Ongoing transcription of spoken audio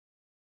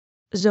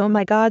Oh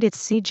my god,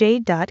 it's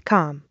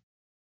CJ.com.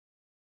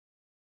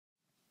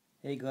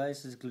 Hey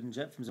guys, this is Gluten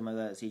Jeff from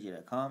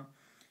CJ.com,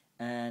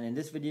 and in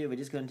this video we're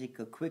just going to take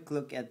a quick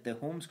look at the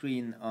home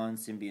screen on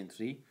Symbian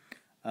 3.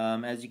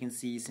 As you can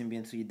see,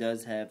 Symbian 3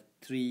 does have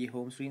 3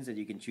 home screens that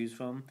you can choose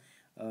from.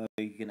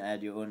 You can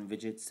add your own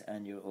widgets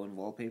and your own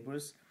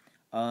wallpapers.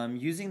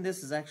 Using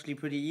this is actually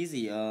pretty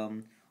easy.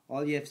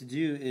 All you have to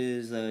do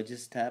is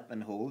just tap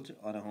and hold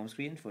on a home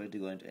screen for it to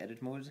go into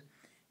edit mode,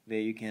 where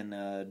you can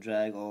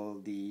drag all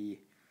the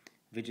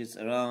widgets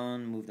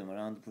around, move them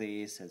around the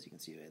place, as you can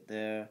see right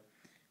there.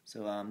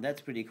 So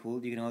that's pretty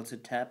cool. You can also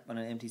tap on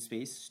an empty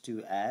space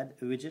to add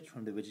a widget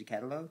from the widget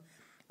catalog.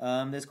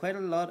 There's quite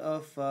a lot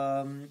of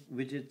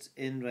widgets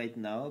in right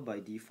now by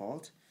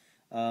default.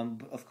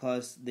 Of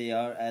course, they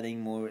are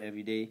adding more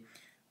every day.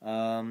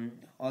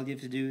 All you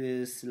have to do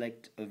is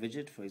select a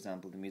widget, for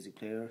example, the music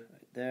player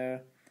right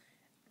there.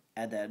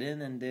 Add that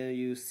in, and there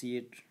you see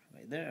it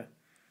right there.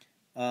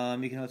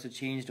 You can also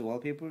change the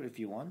wallpaper if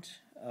you want.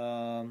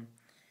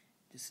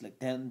 Just select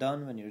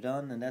done when you're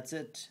done, and that's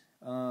it.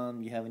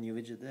 You have a new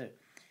widget there.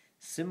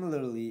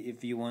 Similarly,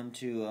 if you want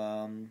to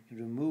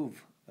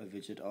remove a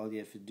widget, all you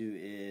have to do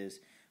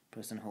is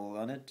press and hold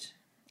on it.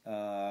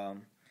 Go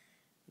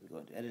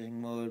into editing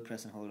mode,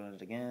 press and hold on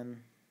it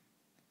again.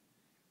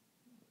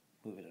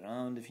 Move it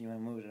around if you want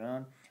to move it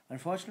around.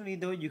 Unfortunately,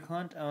 though, you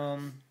can't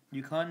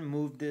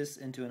move this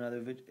into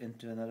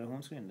another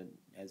home screen,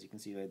 as you can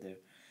see right there.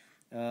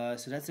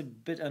 So that's a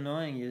bit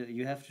annoying.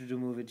 You have to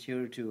remove it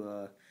here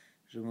to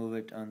remove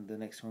it on the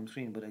next home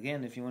screen. But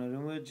again, if you want to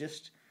remove it,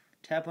 just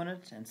tap on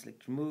it and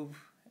select remove,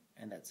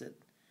 and that's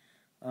it.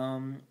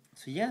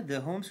 So yeah,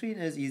 the home screen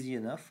is easy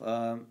enough.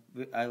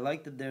 I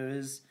like that there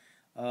is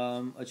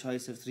a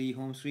choice of 3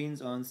 home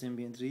screens on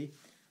Symbian 3.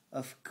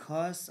 Of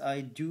course,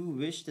 I do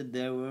wish that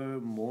there were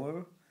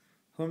more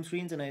home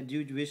screens, and I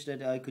do wish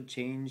that I could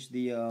change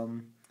the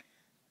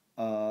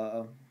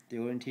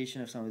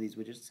orientation of some of these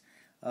widgets.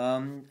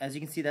 As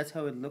you can see, that's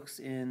how it looks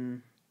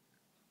in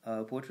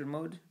portrait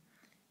mode,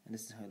 and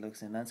this is how it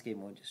looks in landscape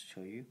mode, just to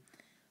show you.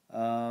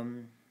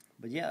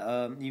 But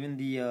yeah, even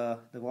the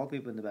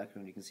wallpaper in the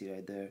background, you can see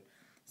right there,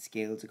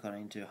 scales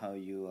according to how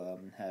you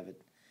have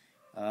it.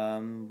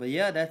 But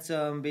yeah, that's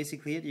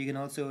basically it. You can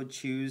also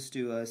choose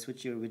to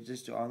switch your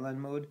widgets to online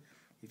mode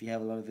if you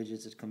have a lot of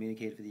widgets that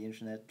communicate with the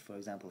internet, for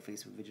example,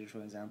 Facebook widget,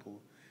 for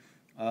example.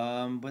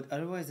 But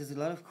otherwise, there's a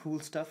lot of cool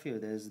stuff here.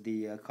 There's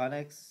the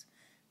Connex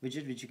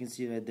widget, which you can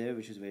see right there,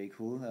 which is very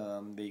cool,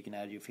 where you can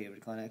add your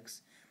favorite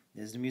Connex.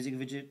 There's the music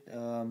widget.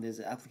 There's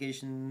the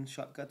application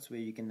shortcuts, where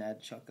you can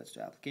add shortcuts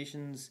to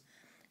applications.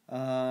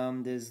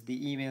 There's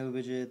the email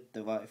widget,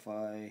 the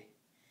Wi-Fi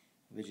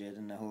widget,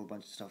 and a whole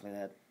bunch of stuff like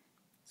that.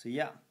 So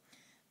yeah,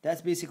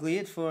 that's basically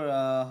it for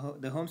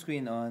the home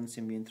screen on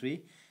Symbian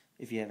 3.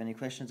 If you have any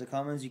questions or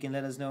comments, you can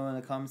let us know in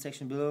the comment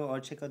section below, or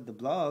check out the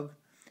blog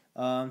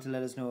to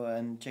let us know,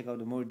 and check out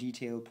the more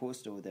detailed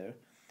post over there.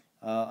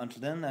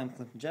 Until then, I'm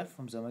Clinton Jeff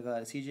from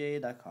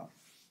CJ.com.